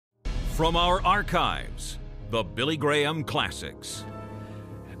From our archives, the Billy Graham Classics.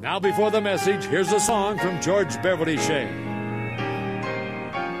 And now before the message, here's a song from George Beverly Shea.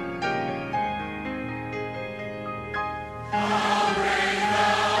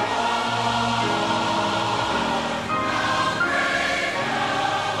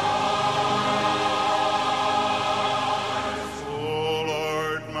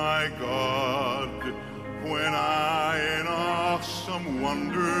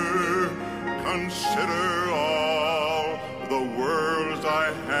 Consider all the worlds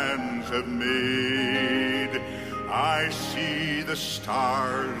thy hands have made. I see the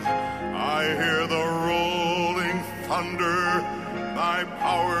stars, I hear the rolling thunder, thy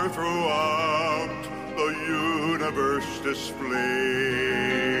power throughout the universe displayed.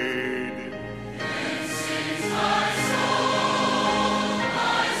 Then sings my soul,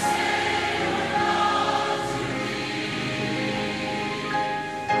 my Savior God to thee.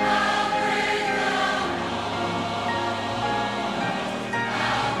 How great thou art,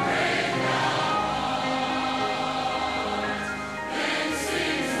 how great thou art. Then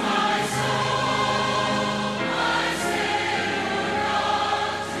sings my soul, my Savior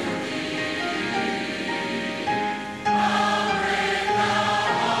God to thee. How great thou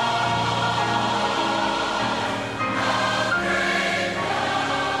art, how great thou art.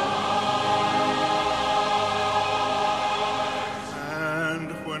 And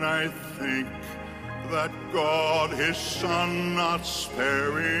when I think that God, his Son, not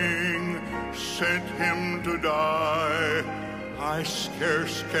sparing, sent him to die, I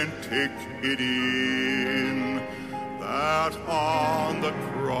scarce can take it in, that on the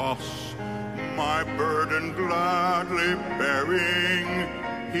cross, my burden gladly bearing,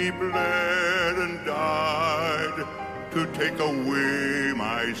 he bled and died to take away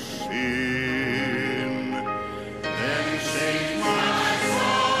my sin. Then sings my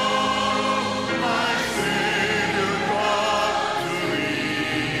soul, my Savior God to thee.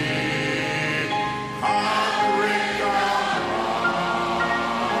 How great thou art,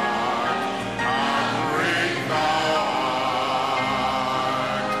 how great thou art.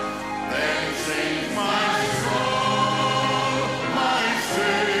 Then sings my soul, my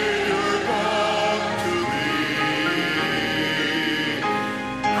Savior God to thee.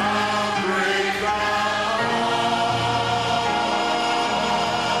 How great thou art.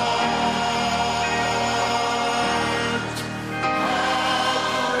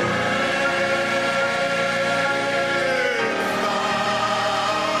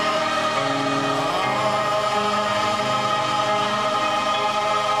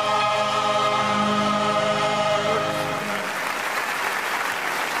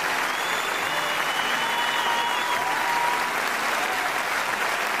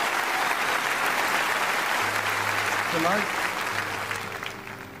 Tonight,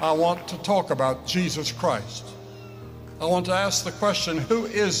 I want to talk about Jesus Christ. I want to ask the question, who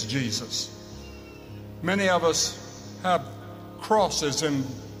is Jesus? Many of us have crosses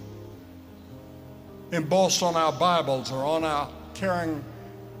embossed on our Bibles or on our carrying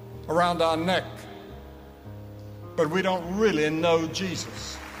around our neck, but we don't really know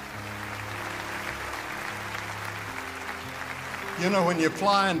Jesus. You know, when you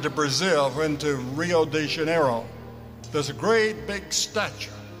fly into Brazil, into Rio de Janeiro, there's a great big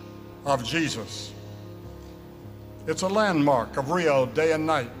statue of Jesus. It's a landmark of Rio day and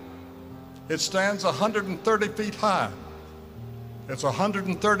night. It stands 130 feet high. It's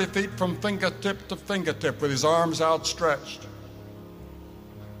 130 feet from fingertip to fingertip with his arms outstretched.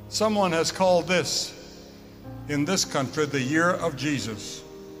 Someone has called this, in this country, the Year of Jesus.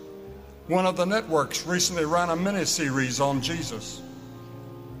 One of the networks recently ran a mini-series on Jesus.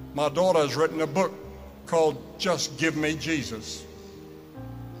 My daughter has written a book called Just Give Me Jesus.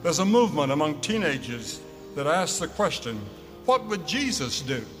 There's a movement among teenagers that asks the question, what would Jesus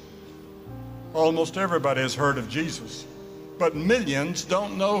do? Almost everybody has heard of Jesus, but millions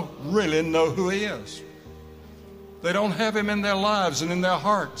don't really know who he is. They don't have him in their lives and in their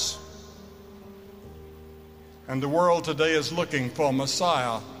hearts. And the world today is looking for a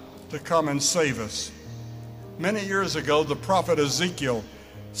Messiah to come and save us. Many years ago, the prophet Ezekiel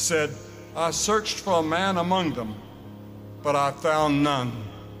said, I searched for a man among them, but I found none.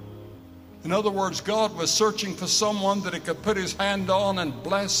 In other words, God was searching for someone that he could put his hand on and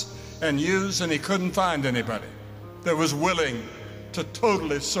bless and use, and he couldn't find anybody that was willing to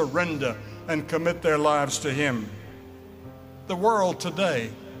totally surrender and commit their lives to him. The world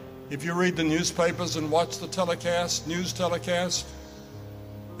today, if you read the newspapers and watch the news telecast,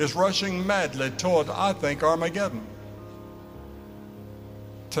 is rushing madly toward, I think, Armageddon.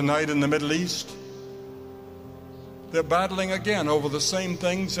 Tonight in the Middle East, They're battling again over the same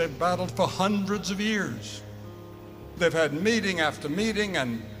things they've battled for hundreds of years. They've had meeting after meeting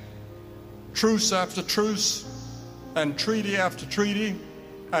and truce after truce and treaty after treaty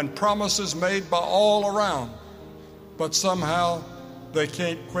and promises made by all around. But somehow they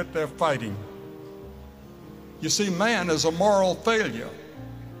can't quit their fighting. You see, man is a moral failure.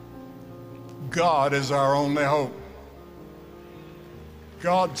 God is our only hope.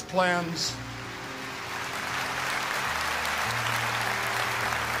 God's plans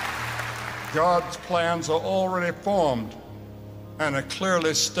are already formed and are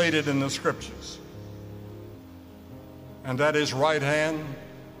clearly stated in the Scriptures. And at his right hand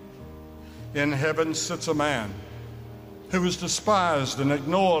in heaven sits a man who was despised and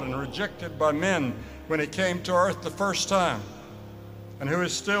ignored and rejected by men when he came to earth the first time, and who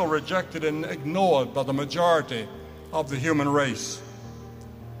is still rejected and ignored by the majority of the human race.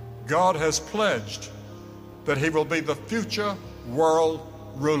 God has pledged that he will be the future world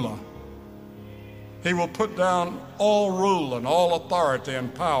ruler. He will put down all rule and all authority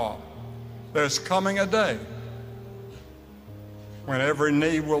and power. There's coming a day when every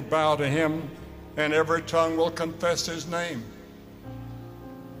knee will bow to him and every tongue will confess his name.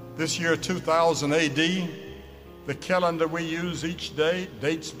 This year, 2000 AD, the calendar we use each day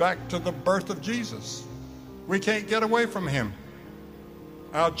dates back to the birth of Jesus. We can't get away from him.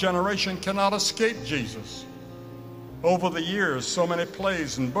 Our generation cannot escape Jesus. Over the years, so many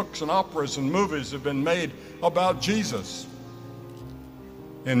plays and books and operas and movies have been made about Jesus.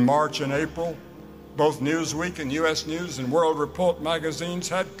 In March and April, both Newsweek and U.S. News and World Report magazines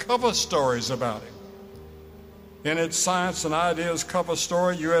had cover stories about him. In its Science and Ideas cover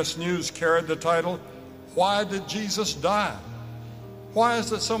story, U.S. News carried the title, "Why Did Jesus Die?" Why is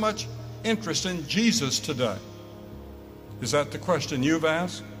there so much interest in Jesus today? Is that the question you've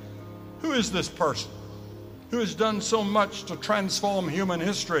asked? Who is this person who has done so much to transform human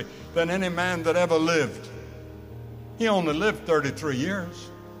history than any man that ever lived? He only lived 33 years.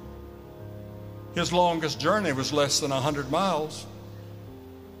 His longest journey was less than 100 miles.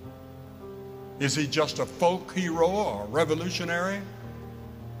 Is he just a folk hero or a revolutionary?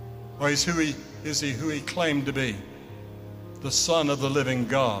 Or is he who he claimed to be? The Son of the living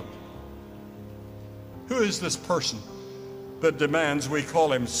God. Who is this person that demands we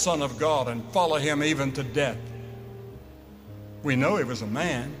call him Son of God and follow him even to death? We know he was a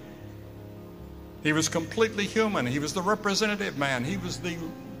man. He was completely human. He was the representative man. He was the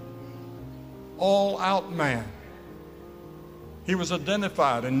all-out man. He was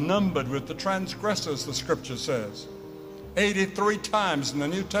identified and numbered with the transgressors, the Scripture says. 83 times in the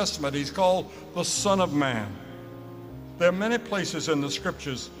New Testament he's called the Son of Man. There are many places in the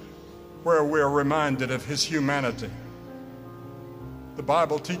Scriptures where we're reminded of his humanity. The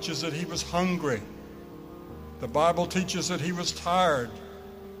Bible teaches that he was hungry. The Bible teaches that he was tired.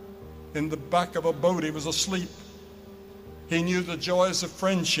 In the back of a boat, he was asleep. He knew the joys of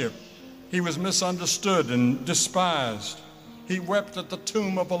friendship. He was misunderstood and despised. He wept at the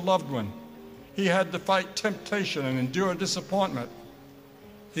tomb of a loved one. He had to fight temptation and endure disappointment.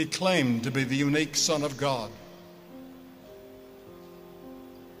 He claimed to be the unique Son of God.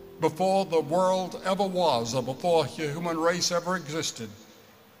 Before the world ever was, or before the human race ever existed,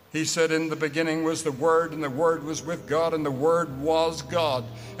 he said, "In the beginning was the Word, and the Word was with God, and the Word was God."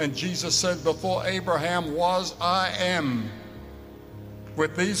 And Jesus said, "Before Abraham was, I am."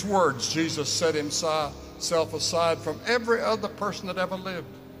 With these words, Jesus set himself aside from every other person that ever lived.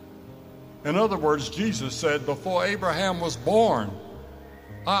 In other words, Jesus said, "Before Abraham was born,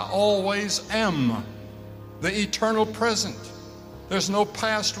 I always am," the eternal present. There's no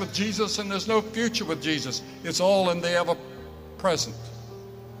past with Jesus and there's no future with Jesus. It's all in the ever present.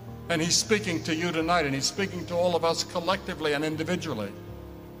 And he's speaking to you tonight, and he's speaking to all of us collectively and individually.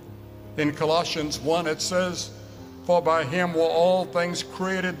 In Colossians 1 it says, "For by him were all things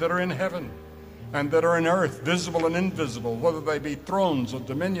created that are in heaven and that are in earth, visible and invisible, whether they be thrones or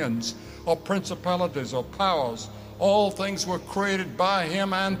dominions or principalities or powers. All things were created by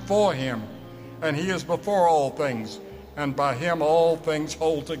him and for him. And he is before all things, and by him all things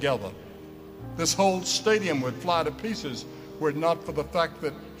hold together." This whole stadium would fly to pieces were it not for the fact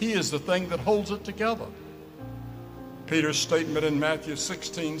that he is the thing that holds it together. Peter's statement in Matthew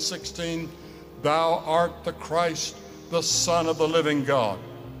 16:16, "Thou art the Christ, the Son of the living God."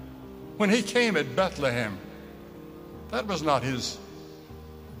 When he came at Bethlehem, that was not his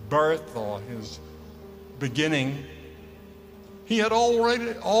birth or his beginning. He had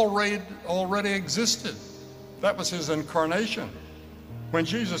already existed. That was his incarnation. When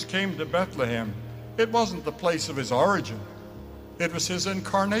Jesus came to Bethlehem, it wasn't the place of his origin. It was his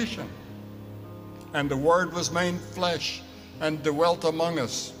incarnation. And the Word was made flesh and dwelt among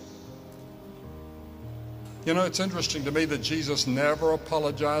us. You know, it's interesting to me that Jesus never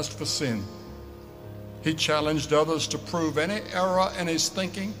apologized for sin. He challenged others to prove any error in his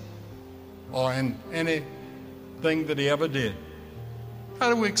thinking or in anything that he ever did. How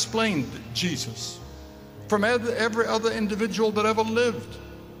do we explain Jesus from every other individual that ever lived?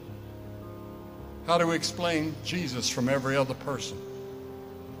 How do we explain Jesus from every other person?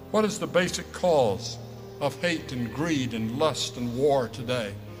 What is the basic cause of hate and greed and lust and war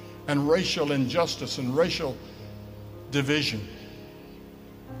today, and racial injustice and racial division?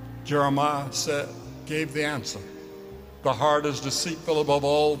 Jeremiah gave the answer. The heart is deceitful above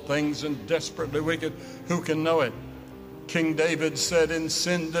all things and desperately wicked. Who can know it? King David said, in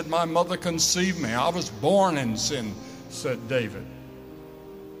sin did my mother conceive me. I was born in sin, said David.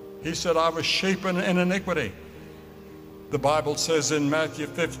 He said, I was shapen in iniquity. The Bible says in Matthew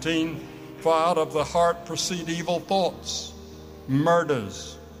 15, for out of the heart proceed evil thoughts,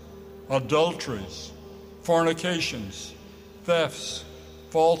 murders, adulteries, fornications, thefts,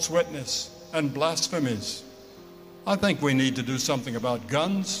 false witness, and blasphemies. I think we need to do something about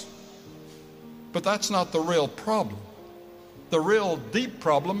guns, but that's not the real problem. The real deep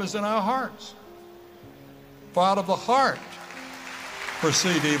problem is in our hearts. For out of the heart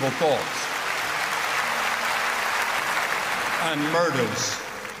proceed evil thoughts and murders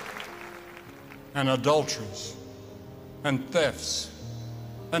and adulteries and thefts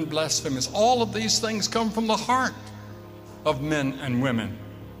and blasphemies. All of these things come from the heart of men and women.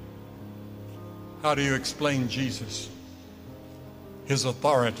 How do you explain Jesus? His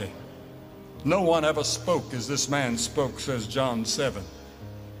authority. No one ever spoke as this man spoke, says John 7.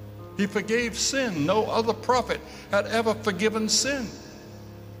 He forgave sin. No other prophet had ever forgiven sin.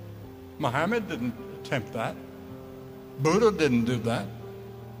 Muhammad didn't attempt that. Buddha didn't do that.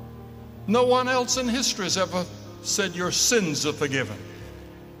 No one else in history has ever said your sins are forgiven.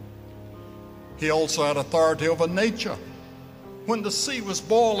 He also had authority over nature. When the sea was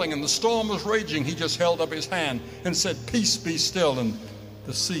boiling and the storm was raging, he just held up his hand and said, peace, be still, and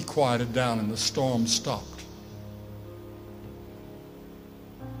the sea quieted down and the storm stopped.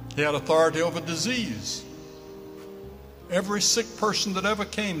 He had authority over disease. Every sick person that ever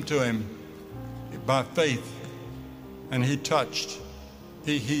came to him, by faith, and he touched,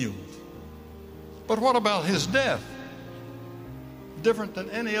 he healed. But what about his death? Different than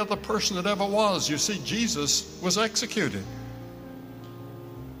any other person that ever was. You see, Jesus was executed.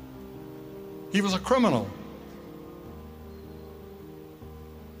 He was a criminal.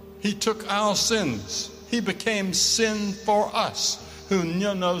 He took our sins. He became sin for us who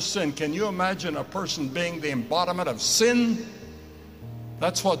knew no sin. Can you imagine a person being the embodiment of sin?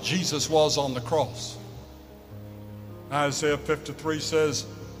 That's what Jesus was on the cross. Isaiah 53 says,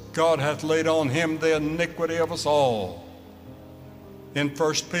 God hath laid on him the iniquity of us all. In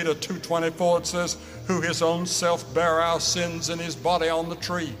 1 Peter 2:24 it says, who his own self bare our sins in his body on the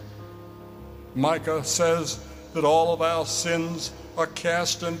tree. Micah says that all of our sins are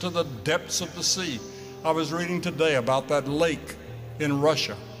cast into the depths of the sea. I was reading today about that lake in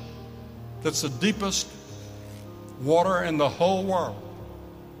Russia that's the deepest water in the whole world,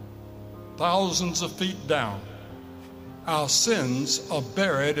 thousands of feet down. Our sins are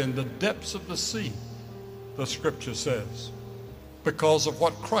buried in the depths of the sea, the scripture says, because of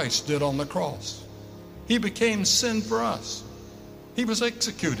what Christ did on the cross. He became sin for us. He was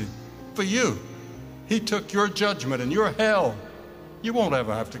executed for you. He took your judgment and your hell. You won't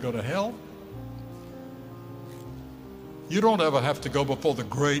ever have to go to hell. You don't ever have to go before the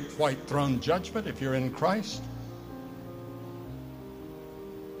great white throne judgment if you're in Christ.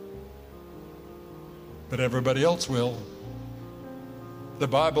 But everybody else will. The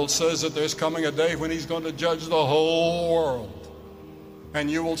Bible says that there's coming a day when he's going to judge the whole world. And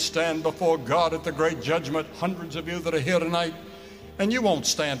you will stand before God at the great judgment, hundreds of you that are here tonight. And you won't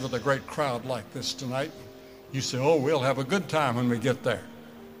stand with a great crowd like this tonight. You say, oh, we'll have a good time when we get there.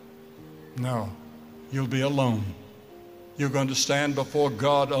 No, you'll be alone. You're going to stand before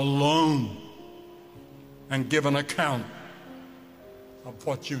God alone and give an account of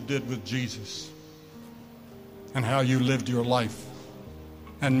what you did with Jesus and how you lived your life.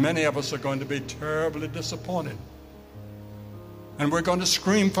 And many of us are going to be terribly disappointed. And we're going to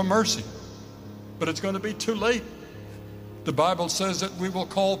scream for mercy, but it's going to be too late. The Bible says that we will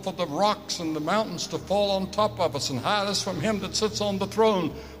call for the rocks and the mountains to fall on top of us and hide us from him that sits on the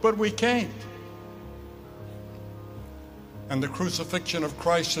throne, but we can't. And the crucifixion of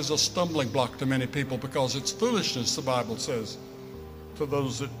Christ is a stumbling block to many people because it's foolishness, the Bible says, to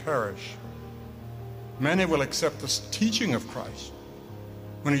those that perish. Many will accept the teaching of Christ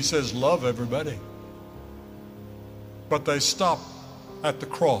when he says, love everybody. but they stop at the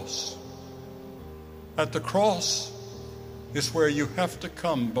cross. At the cross is where you have to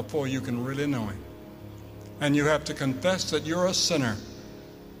come before you can really know Him. And you have to confess that you're a sinner.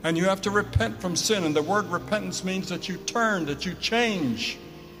 And you have to repent from sin. And the word repentance means that you turn, that you change.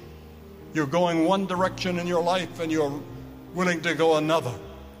 You're going one direction in your life and you're willing to go another.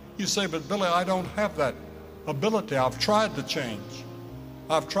 You say, but Billy, I don't have that ability. I've tried to change.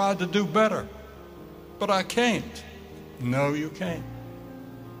 I've tried to do better, but I can't. No, you can't.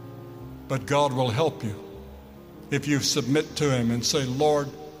 But God will help you if you submit to Him and say, Lord,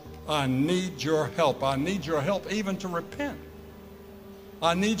 I need your help. I need your help even to repent.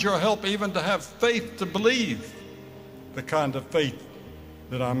 I need your help even to have faith to believe the kind of faith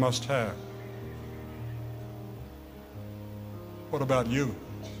that I must have. What about you?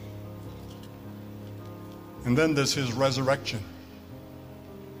 And then there's His resurrection.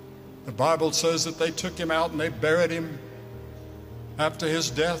 The Bible says that they took Him out and they buried Him after His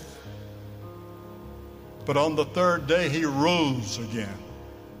death. But on the third day He rose again.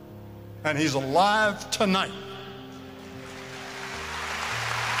 And He's alive tonight.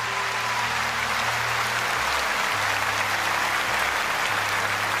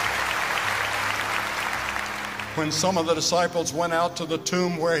 When some of the disciples went out to the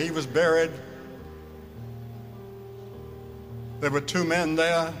tomb where He was buried, there were two men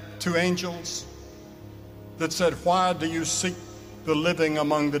there, two angels, that said, why do you seek the living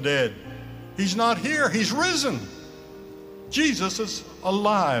among the dead? He's not here, He's risen. Jesus is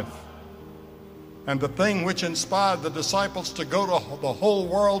alive. And the thing which inspired the disciples to go to the whole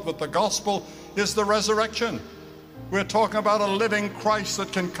world with the gospel is the resurrection. We're talking about a living Christ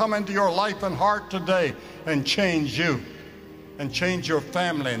that can come into your life and heart today and change you, and change your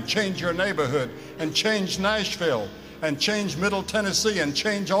family, and change your neighborhood, and change Nashville, and change Middle Tennessee, and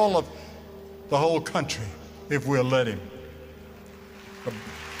change all of the whole country if we'll let Him.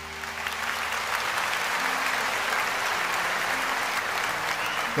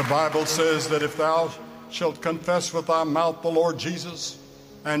 The Bible says that if thou shalt confess with thy mouth the Lord Jesus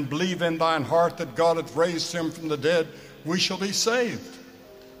and believe in thine heart that God hath raised Him from the dead, we shall be saved.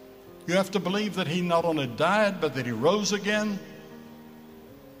 You have to believe that He not only died, but that He rose again.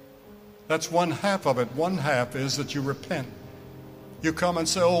 That's one half of it. One half is that you repent. You come and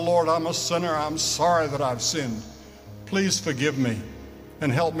say, oh Lord, I'm a sinner. I'm sorry that I've sinned. Please forgive me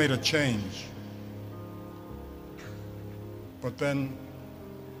and help me to change. But then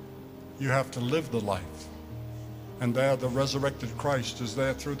you have to live the life. And there the resurrected Christ is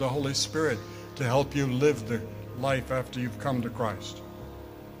there through the Holy Spirit to help you live the life after you've come to Christ.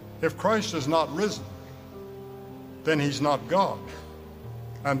 If Christ is not risen, then He's not God.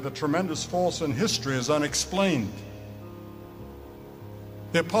 And the tremendous force in history is unexplained.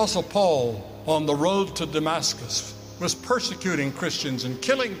 The Apostle Paul, on the road to Damascus, was persecuting Christians and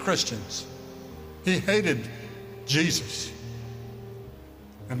killing Christians. He hated Jesus.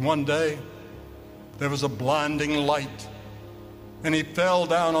 And one day, there was a blinding light, and he fell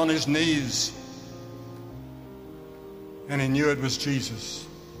down on his knees, and he knew it was Jesus.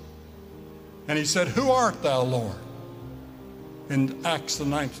 And he said, who art thou, Lord? In Acts, the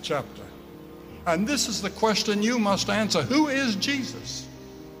 9th chapter. And this is the question you must answer. Who is Jesus?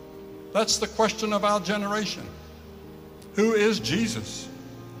 That's the question of our generation. Who is Jesus?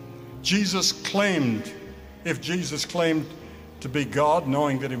 Jesus claimed, if Jesus claimed to be God,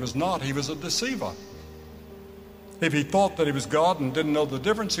 knowing that He was not, He was a deceiver. If He thought that He was God and didn't know the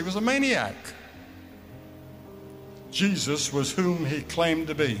difference, He was a maniac. Jesus was whom He claimed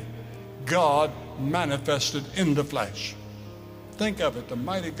to be. God manifested in the flesh. Think of it, the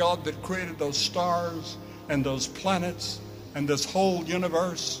mighty God that created those stars and those planets and this whole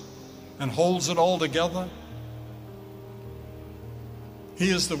universe and holds it all together.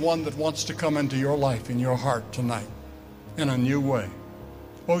 He is the one that wants to come into your life, in your heart tonight, in a new way.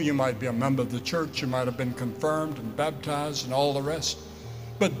 Oh, you might be a member of the church, you might have been confirmed and baptized and all the rest,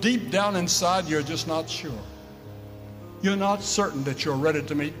 but deep down inside you're just not sure. You're not certain that you're ready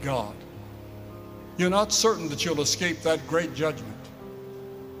to meet God. You're not certain that you'll escape that great judgment.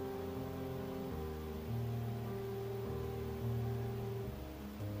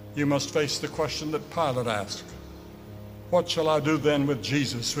 You must face the question that Pilate asked. What shall I do then with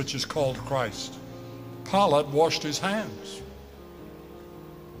Jesus, which is called Christ? Pilate washed his hands.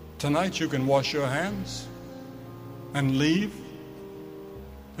 Tonight you can wash your hands and leave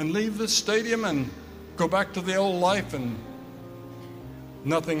this stadium and go back to the old life, and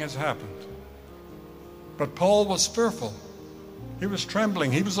nothing has happened. But Paul was fearful. He was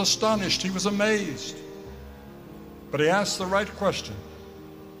trembling. He was astonished. He was amazed. But he asked the right question.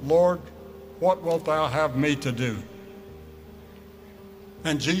 Lord, what wilt thou have me to do?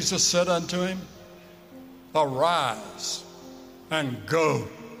 And Jesus said unto him, arise and go.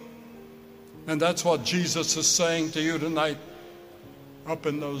 And that's what Jesus is saying to you tonight, up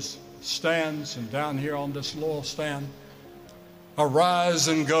in those stands and down here on this lower stand. Arise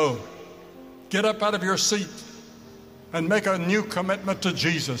and go. Get up out of your seat and make a new commitment to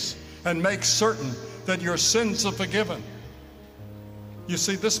Jesus and make certain that your sins are forgiven. You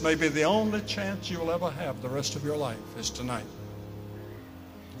see, this may be the only chance you will ever have the rest of your life is tonight.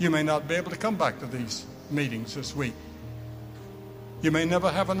 You may not be able to come back to these meetings this week. You may never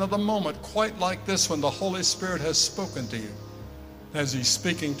have another moment quite like this when the Holy Spirit has spoken to you as He's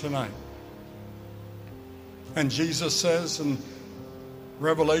speaking tonight. And Jesus says in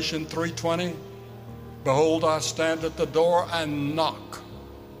Revelation 3:20, behold, I stand at the door and knock.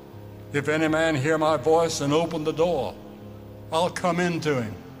 If any man hear my voice and open the door, I'll come into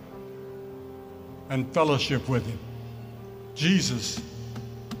him and fellowship with him. Jesus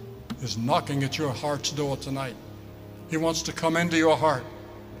is knocking at your heart's door tonight. He wants to come into your heart.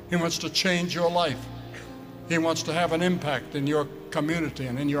 He wants to change your life. He wants to have an impact in your community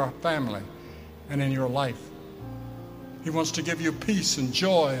and in your family and in your life. He wants to give you peace and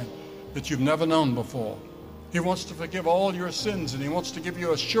joy that you've never known before. He wants to forgive all your sins, and He wants to give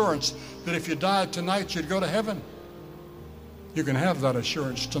you assurance that if you died tonight, you'd go to heaven. You can have that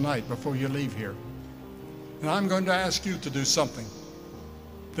assurance tonight before you leave here. And I'm going to ask you to do something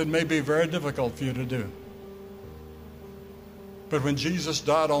that may be very difficult for you to do. But when Jesus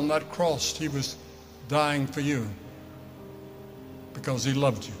died on that cross, He was dying for you because He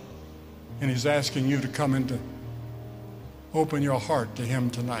loved you. And He's asking you to come in to open your heart to Him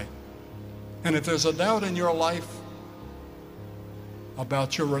tonight. And if there's a doubt in your life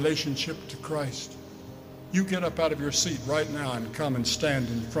about your relationship to Christ, you get up out of your seat right now and come and stand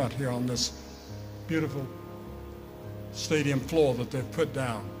in front here on this beautiful stadium floor that they've put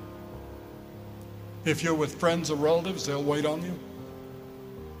down. If you're with friends or relatives, they'll wait on you.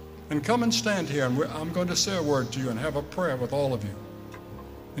 And come and stand here, and I'm going to say a word to you and have a prayer with all of you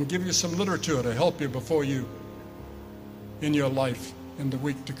and give you some literature to help you before you in your life in the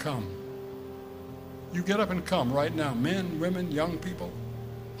week to come. You get up and come right now. Men, women, young people,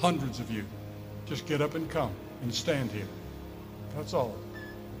 hundreds of you. Just get up and come and stand here. That's all.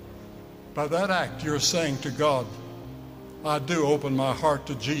 By that act, you're saying to God, I do open my heart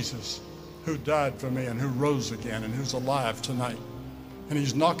to Jesus, who died for me and who rose again and who's alive tonight. And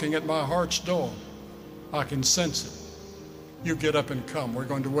He's knocking at my heart's door. I can sense it. You get up and come. We're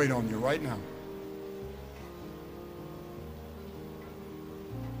going to wait on you right now.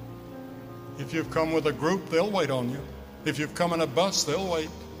 If you've come with a group, they'll wait on you. If you've come in a bus, they'll wait.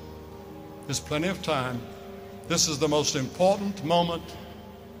 There's plenty of time. This is the most important moment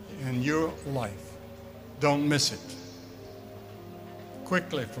in your life. Don't miss it.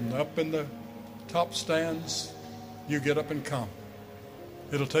 Quickly, from up in the top stands, you get up and come.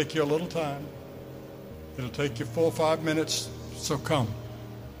 It'll take you a little time. It'll take you 4 or 5 minutes, so come.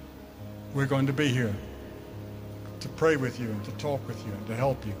 We're going to be here to pray with you and to talk with you and to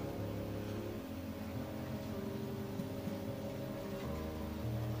help you.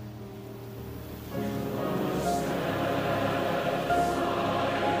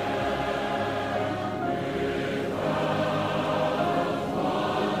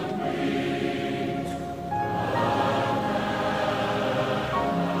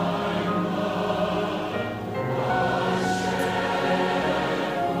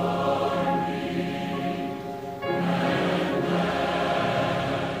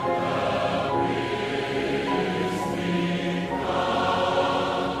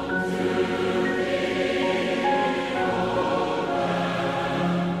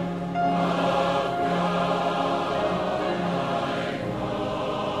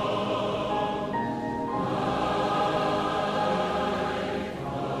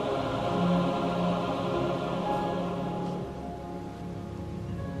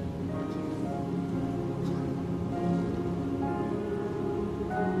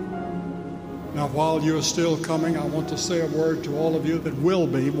 Now, while you're still coming, I want to say a word to all of you that will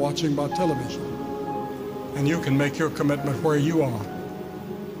be watching by television. And you can make your commitment where you are.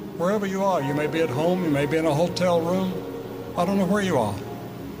 Wherever you are, you may be at home, you may be in a hotel room. I don't know where you are.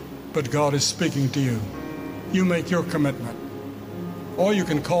 But God is speaking to you. You make your commitment. Or you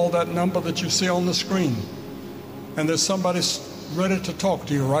can call that number that you see on the screen. And there's somebody ready to talk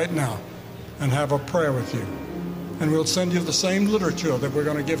to you right now and have a prayer with you. And we'll send you the same literature that we're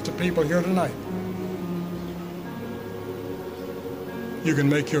going to give to people here tonight. You can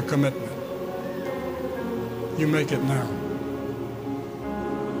make your commitment. You make it now.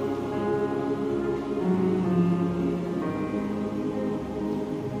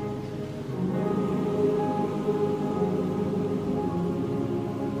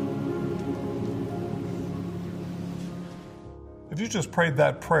 you just prayed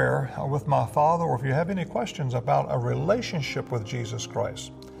that prayer with my Father, or if you have any questions about a relationship with Jesus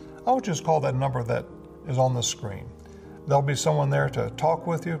Christ, I would just call that number that is on the screen. There'll be someone there to talk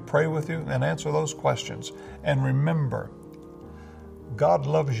with you, pray with you, and answer those questions. And remember, God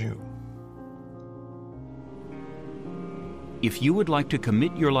loves you. If you would like to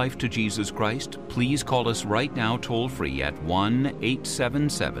commit your life to Jesus Christ, please call us right now toll-free at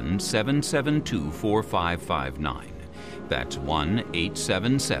 1-877-772-4559. That's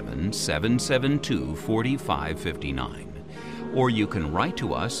 1-877-772-4559. Or you can write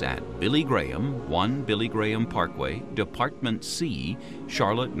to us at Billy Graham, 1 Billy Graham Parkway, Department C,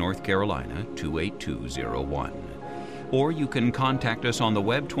 Charlotte, North Carolina, 28201. Or you can contact us on the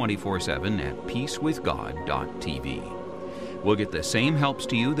web 24/7 at peacewithgod.tv. We'll get the same helps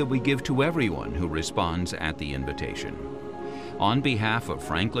to you that we give to everyone who responds at the invitation. On behalf of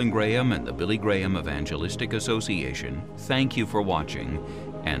Franklin Graham and the Billy Graham Evangelistic Association, thank you for watching,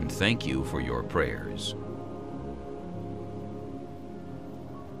 and thank you for your prayers.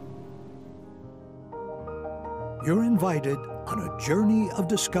 You're invited on a journey of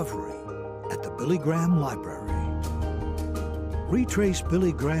discovery at the Billy Graham Library. Retrace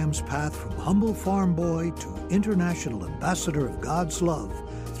Billy Graham's path from humble farm boy to international ambassador of God's love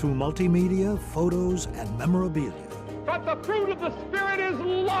through multimedia, photos, and memorabilia. But the fruit of the Spirit is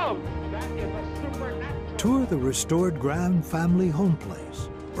love. That is a supernatural. Tour the restored Graham family home place,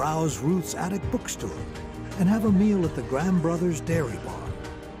 browse Ruth's attic bookstore, and have a meal at the Graham Brothers Dairy Bar.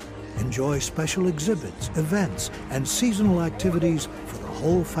 Enjoy special exhibits, events, and seasonal activities for the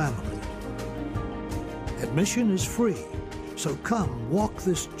whole family. Admission is free, so come walk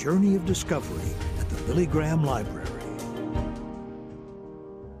this journey of discovery at the Billy Graham Library.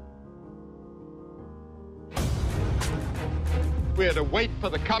 We are to wait for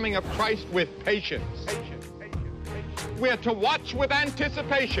the coming of Christ with patience. We are to watch with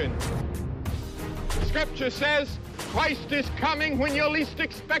anticipation. Scripture says Christ is coming when you're least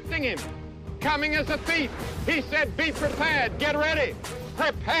expecting him. Coming as a thief. He said, be prepared, get ready.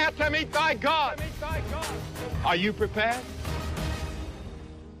 Prepare to meet thy God. Are you prepared?